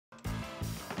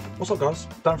What's up guys,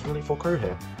 Dan from the Elite 4 crew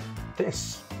here.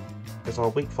 This is our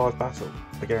week 5 battle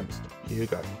against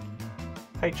Hugo.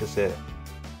 H is here,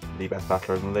 the best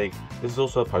battler in the league. This is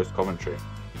also a post commentary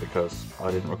because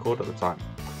I didn't record at the time.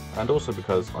 And also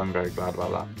because I'm very glad about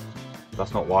that.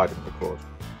 That's not why I didn't record.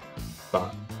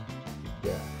 But,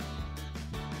 yeah.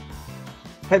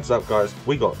 Heads up guys,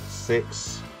 we got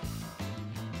 6-0'd.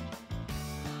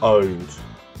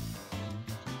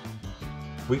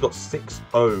 We got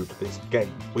 6-0'd this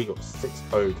game. We got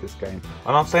 6-0'd this game.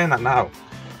 And I'm saying that now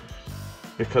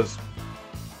because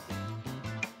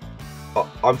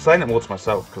I'm saying it more to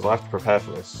myself because I have to prepare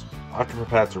for this. I have to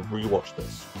prepare to rewatch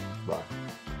this. Right.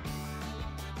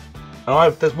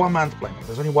 And there's one man to blame.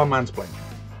 There's only one man to blame.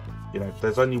 You know,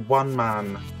 there's only one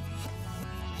man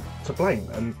to blame,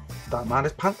 and that man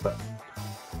is Panther.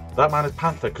 That man is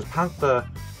Panther because Panther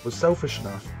was selfish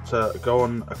enough to go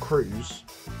on a cruise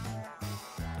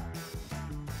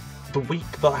the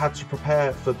week that I had to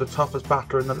prepare for the toughest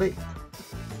battler in the league,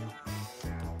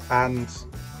 and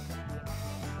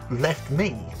left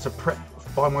me to prep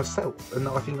by myself. And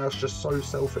I think that's just so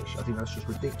selfish. I think that's just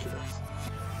ridiculous.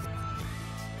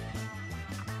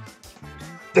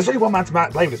 There's only one man to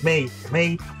blame. It's me. It's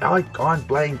me. I'm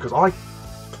blamed because I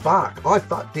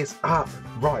fucked this up.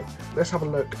 Right. Let's have a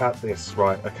look at this.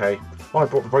 Right. Okay. I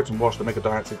brought the Rotom Wash, the Mega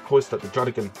Diancie, Cloyster, the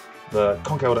Druddigan, the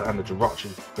Conch Elder, and the Jirachi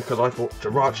because I thought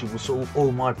Jirachi would solve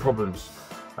all my problems.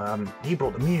 He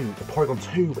brought the Mew, the Porygon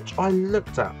 2, which I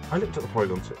looked at. I looked at the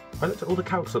Porygon 2. I looked at all the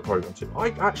characters of the Porygon 2. I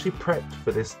actually prepped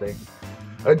for this thing.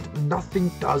 And nothing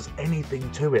does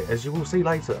anything to it, as you will see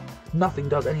later. Nothing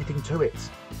does anything to it.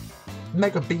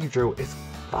 Mega Beedrill is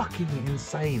fucking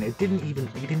insane. He didn't even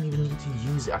need to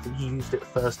use it. I think he used it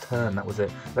first turn. That was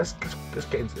it. Let's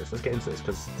get into this. Let's get into this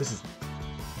because this is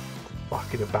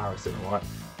fucking embarrassing. All right,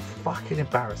 fucking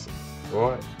embarrassing.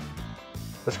 All right.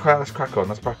 Let's crack on.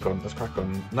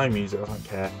 No music. I don't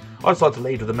care. I decided to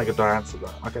lead with the Mega Diancie.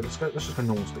 Okay, let's just go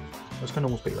normal speed. Let's go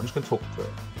normal speed. I'm just going to talk through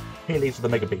it. He leads with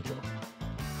the Mega Beedrill.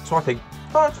 So I think,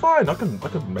 oh, it's fine. I can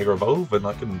Mega Evolve and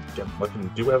I can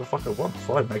do whatever the fuck I want.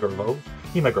 So I Mega Evolve.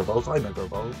 He Mega Evolves. I Mega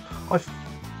Evolve. I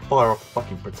fire off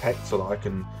fucking Protect so that I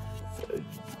can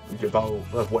evolve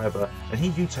whatever. And he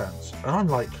U-turns, and I'm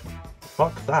like,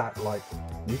 fuck that. Like,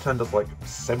 U-turn does like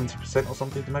 70% or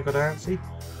something to Mega Diancie.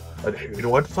 And who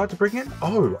do I decide to bring in?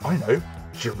 Oh, I know,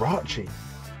 Jirachi.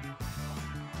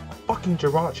 Fucking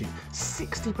Jirachi.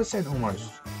 60%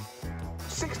 almost.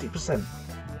 60%.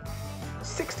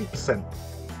 60%.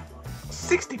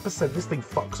 60%. This thing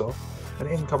fucks off. And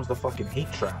in comes the fucking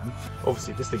Heatran.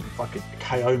 Obviously, this thing fucking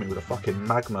KO me with a fucking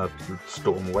Magma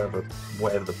Storm, whatever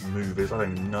the move is. I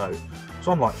don't even know.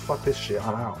 So I'm like, fuck this shit.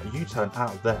 I'm out. A U-turn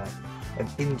out of there. And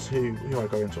into, who do I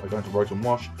go into? I go into Rotom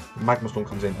Wash. Magma Storm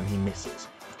comes in and he misses.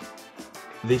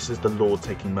 This is the Lord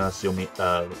taking mercy on me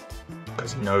early.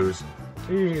 Because he knows,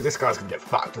 this guy's going to get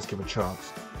fucked. Let's give him a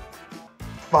chance.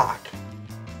 Fuck.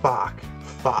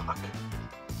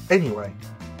 Anyway,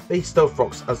 he Stealth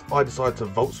Rocks as I decided to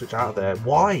Volt Switch out of there.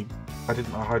 Why? I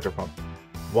didn't know Hydro Pump.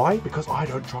 Why? Because I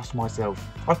don't trust myself.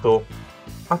 I thought,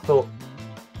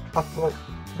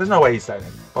 there's no way he's staying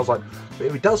in. I was like, but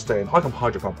if he does stay in, I can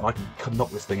Hydro Pump and I can knock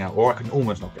this thing out, or I can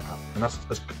almost knock it out. And that's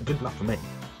good enough for me.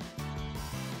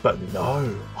 But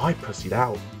no, I pussied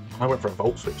out. I went for a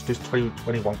Volt Switch, just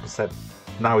 21%.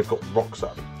 Now he's got Rocks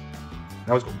up.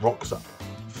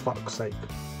 Fuck's sake.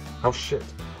 How shit.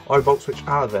 I Volt Switch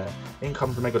out of there. In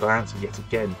comes the Mega Diancie yet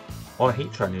again. On a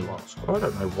Heatran, you ask. I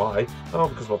don't know why. Oh,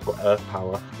 because I've got Earth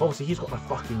Power. Obviously, he's got a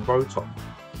fucking Rotom.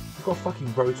 He's got a fucking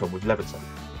Rotom with Levitate.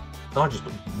 And I just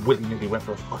willy-nilly went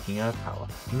for a fucking Earth Power.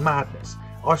 Madness.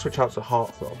 I switch out to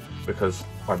Heartthrob because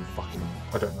I'm fucking,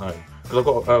 I don't know. Because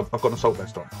I've got an Assault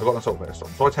Vest on.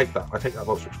 So I take that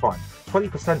Volt Switch fine.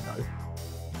 20% though.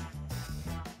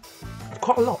 It's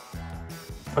quite a lot.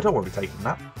 I don't want to be taking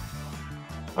that.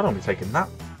 I'm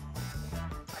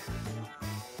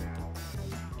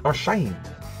ashamed.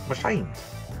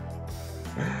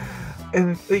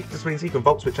 And it just means he can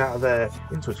Volt Switch out of there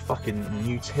into his fucking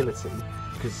utility.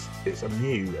 Because it's a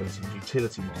Mew and it's a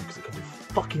utility mon, because it can do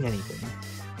fucking anything.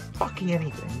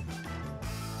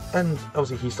 And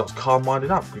obviously he starts calm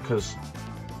minded up because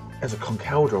there's a Conch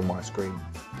Elder on my screen.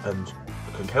 And the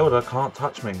Conch Elder can't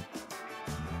touch me.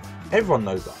 Everyone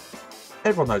knows that.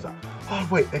 Oh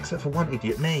wait, except for one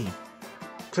idiot, me.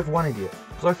 Because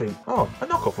I think, oh, a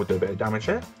knockoff would do a bit of damage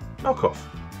here. Knockoff.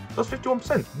 That's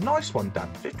 51%. Nice one, Dan.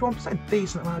 51%.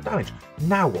 Decent amount of damage.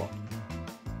 Now what?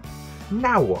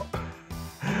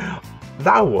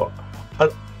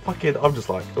 I'm just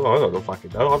like, oh, I don't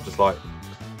fucking know. I'm just like,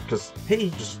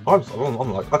 because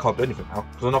I'm like, I can't do anything now,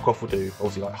 because a knockoff will do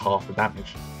obviously like half the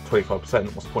damage,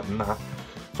 25%, what's the point in that?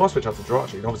 So I switch out to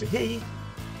Jirachi, and obviously he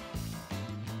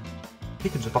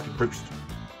can just fucking roost.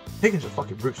 He can just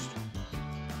fucking roost.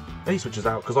 And he switches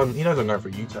out, because he knows I'm going for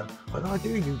a U-turn. I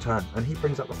do a U-turn, and he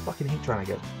brings out the fucking Heatran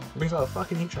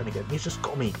again. He's just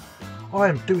got me. I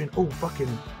am doing all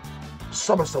fucking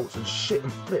somersaults and shit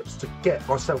and flips to get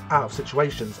myself out of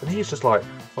situations, and he's just like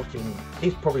fucking,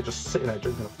 he's probably just sitting there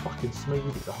drinking a fucking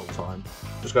smoothie the whole time,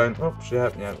 just going, oh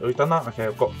yeah, we've done that, okay,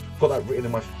 I've got that written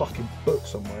in my fucking book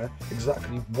somewhere,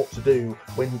 exactly what to do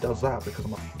when he does that, because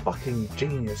I'm a fucking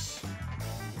genius.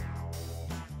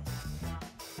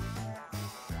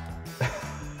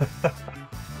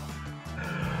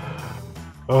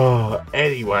 Oh,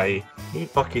 anyway, I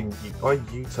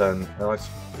U-turn and I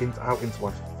out into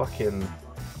my fucking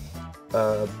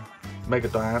Mega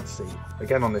Diancie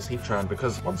again on this Heatran,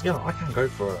 because once again I can go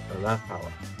for an Earth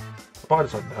Power. But I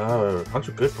decided, no, I'm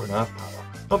too good for an Earth Power.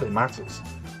 Not that it matters.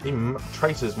 He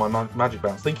traces my Magic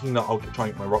Bounce, thinking that I'll try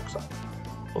and get my rocks up.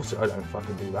 Obviously I don't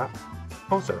fucking do that.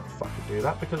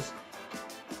 Because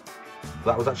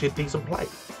that was actually a decent play.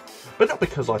 But not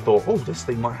because I thought, oh, this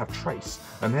thing might have Trace,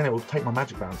 and then it will take my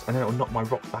Magic Bounce, and then it will knock my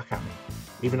rocks back at me.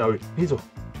 Even though he's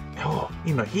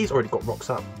already got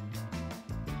rocks up.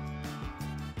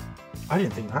 I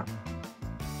didn't think that.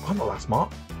 I'm not that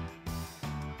smart.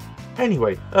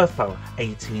 Anyway, Earth Power,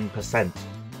 18%.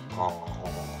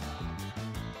 Oh,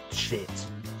 shit.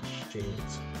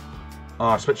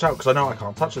 I switch out because I know I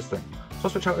can't touch this thing. So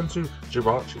I switch out into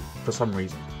Jirachi for some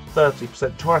reason.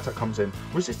 30%, Tri-Attack comes in,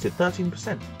 resisted,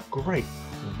 13%. Great.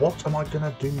 What am I going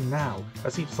to do now?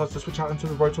 As he decides to switch out into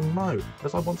the Rotom Mo.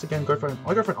 As I once again go for an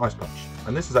Ice Punch.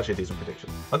 And this is actually a decent prediction.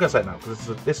 I'm going to say it now, because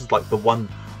this is like the one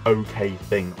okay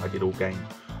thing I did all game.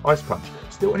 Ice Punch.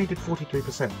 Still only did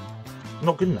 43%.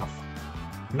 Not good enough.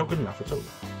 Not good enough at all.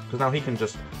 Because now he can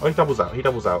just... Oh, he doubles out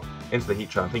into the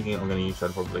Heatran, thinking I'm going to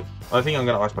U-turn probably. I think I'm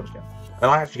going to Ice Punch again.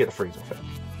 And I actually get the freeze off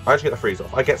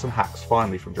it. I get some hacks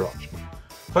finally from Jirachi.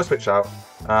 So I switch out.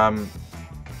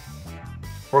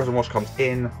 Rotom Wash comes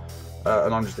in,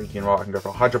 and I'm just thinking, right, I can go for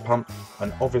a Hydro Pump,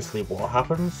 and obviously what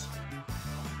happens?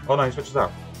 Oh no, he switches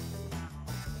out.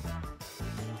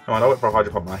 Come on, I went for a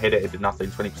Hydro Pump and I hit it, it did nothing,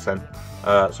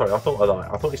 20%. Sorry, I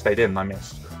thought he stayed in and I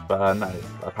missed, but no,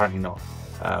 apparently not.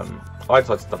 I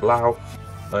decided to double out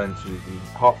into the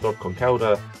Heart Dog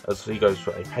Conkeldurr as he goes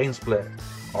for a Pain Split.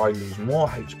 I lose more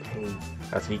HP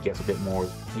as he gets a bit more,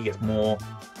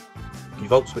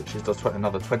 Volt switches, does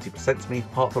another 20% to me.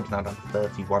 Heartthrob is now down to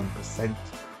 31%.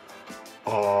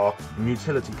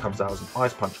 Mutility comes out as an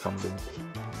Ice Punch comes in.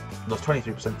 Does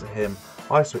 23% to him.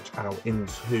 I switch out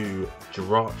into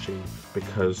Jirachi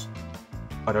because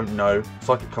I don't know.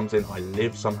 Psychic comes in, I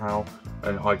live somehow,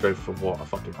 and I go for what a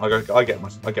fucking I get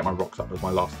my rocks up as my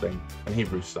last thing, and he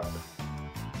roosts up.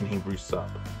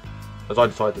 As I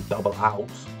decide to double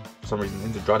out for some reason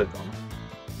into Dradagon.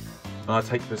 And I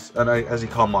take this, and as he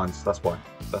Calm Minds, that's why.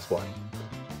 As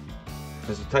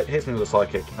he hits me with a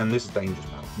Psychic, and this is dangerous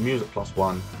now. Muse at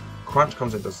 +1, Crunch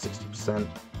comes in, does 60%.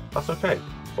 That's okay.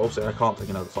 But obviously I can't take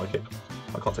another Psychic.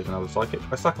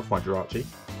 I sack off my Jirachi.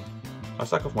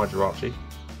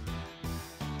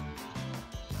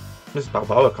 Mrs.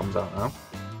 Balboa comes out now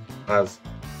as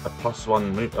a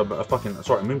 +1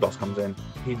 Moonblast comes in.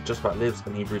 He just about lives,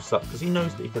 and he roosts up because he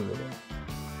knows that he can live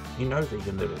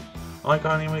it. I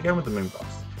go in again with the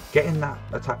Moonblast, getting that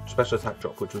special attack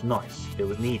drop, which was nice. It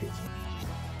was needed.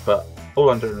 But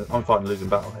all I'm doing is I'm fighting a losing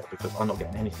battle here because I'm not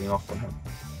getting anything off from him.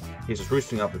 He's just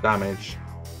roosting up the damage.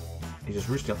 I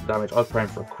was praying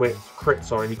for a crit.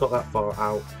 Sorry, he got that far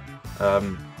out.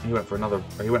 He went for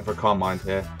a Calm Mind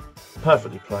here.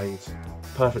 Perfectly played.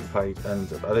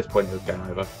 And at this point it was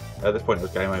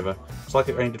game over.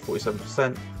 Psychic only did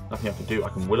 47%. Nothing I can do. I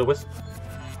can Will-O-Wisp.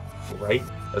 Great,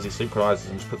 as he synchronizes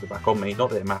and just puts it back on me. Not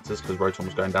that it matters because Rotom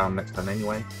was going down next turn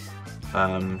anyway.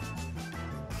 And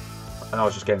I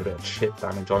was just getting a bit of chip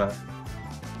damage on it.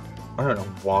 I don't know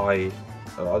why.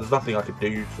 There's nothing I could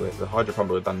do to it. The Hydro Pump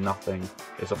would have done nothing.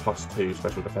 It's a +2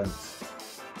 special defense.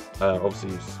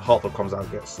 Obviously, Heartthrob comes out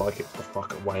and gets Psychic the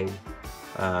fuck away.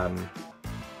 I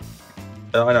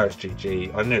know it's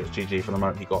GG. I knew it was GG from the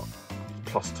moment he got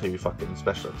 +2 fucking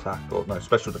special attack, or no,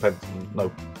 special defense,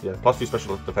 +2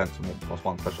 special defense and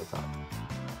 +1 special attack.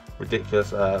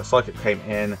 Ridiculous. Psychic came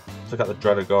in, took out the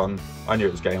Dradagon. I knew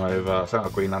it was game over. I sent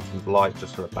out Green Lantern's Light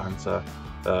just for a banter.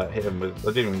 Hit him with,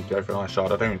 I didn't even go for an Ice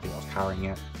Shard, I don't even think I was carrying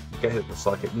it. Get hit with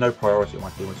Psychic, no priority on my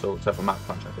team at all, except for Mac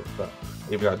Punch I think, but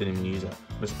even though I didn't even use it.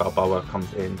 Mr. Balboa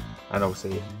comes in, and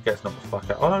obviously gets knocked the fuck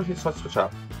out. Oh no, he decided to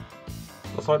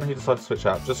switch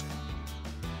out. Just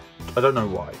I don't know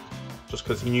why. Just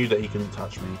because he knew that he couldn't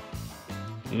touch me.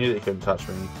 He knew that he couldn't touch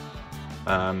me.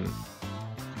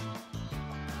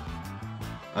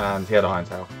 And he had Iron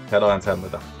Tail. He had Iron Tail in the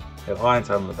deck. He had Iron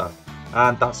Tail in the deck.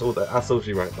 And that's all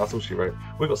she wrote. That's all she wrote.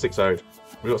 We got 6-0'd.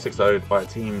 We got 6-0'd by a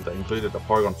team that included a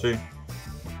Porygon 2.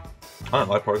 I don't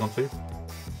like Porygon 2.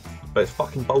 But it's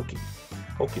fucking bulky.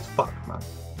 Bulky as fuck, man.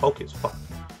 Bulky as fuck.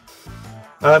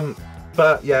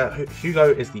 But yeah,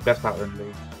 Hugo is the best battler in the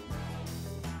league.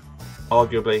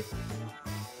 Arguably.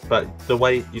 But the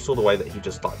way, you saw the way that he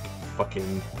just like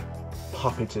fucking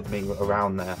puppeted me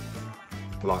around there.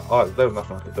 Like, oh, there was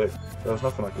nothing I could do. There was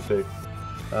nothing I could do.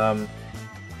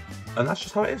 And that's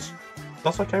just how it is.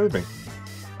 That's okay with me.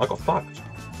 I got fucked.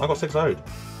 I got 6-0'd.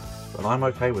 And I'm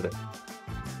okay with it.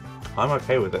 I'm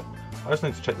okay with it. I just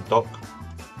need to check the dock.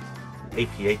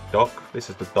 AP8 dock. This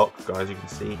is the dock, guys, you can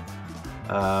see. It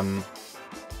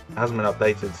hasn't been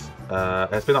updated.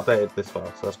 It's been updated this far,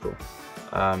 so that's cool.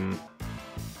 I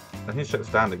need to check the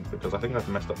standings because I think I've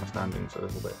messed up my standings a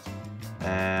little bit.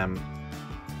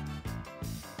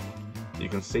 You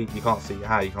can see, you can't see, you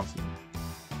can't see.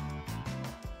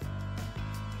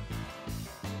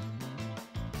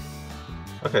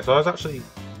 Okay, so I was actually,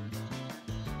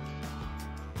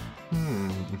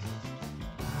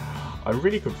 I'm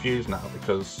really confused now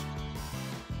because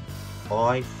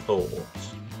I thought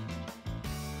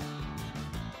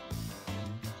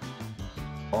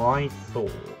I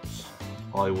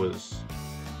was.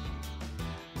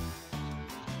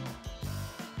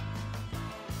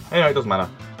 Anyway, it doesn't matter.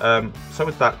 So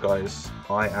with that, guys,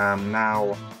 I am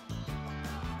now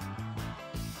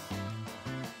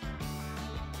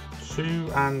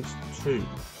 2-2.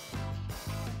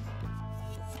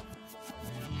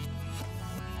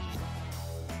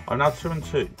 I'm now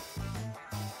 2-2.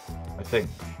 I think.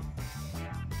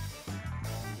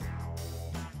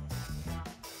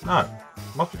 No,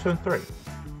 must be 2-3.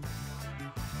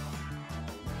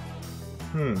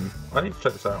 I need to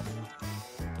check this out.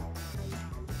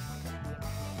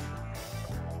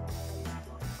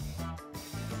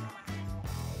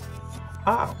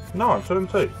 Ah, no, I'm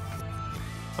 2-2.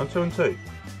 I'm 2-2.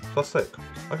 That's sick.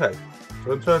 Okay,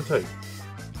 so I'm 2-2.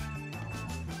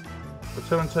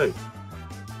 We're 2-2.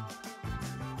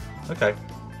 Okay,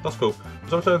 that's cool.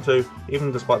 So I'm 2-2,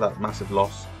 even despite that massive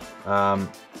loss. But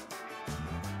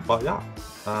yeah,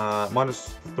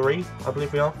 -3, I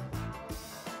believe we are.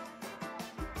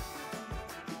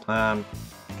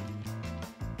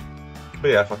 But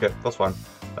yeah, fuck it, that's fine.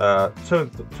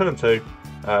 2-2.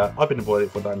 I've been avoiding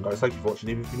it for Dan, guys. Thank you for watching.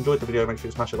 If you've enjoyed the video, make sure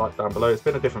you smash a like down below. It's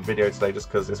been a different video today just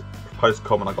because it's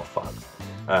post-com and I got fucked.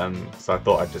 So I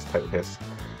thought I'd just take the piss.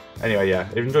 Anyway, yeah,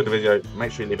 if you enjoyed the video,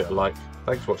 make sure you leave it a like.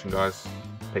 Thanks for watching, guys.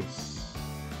 Peace.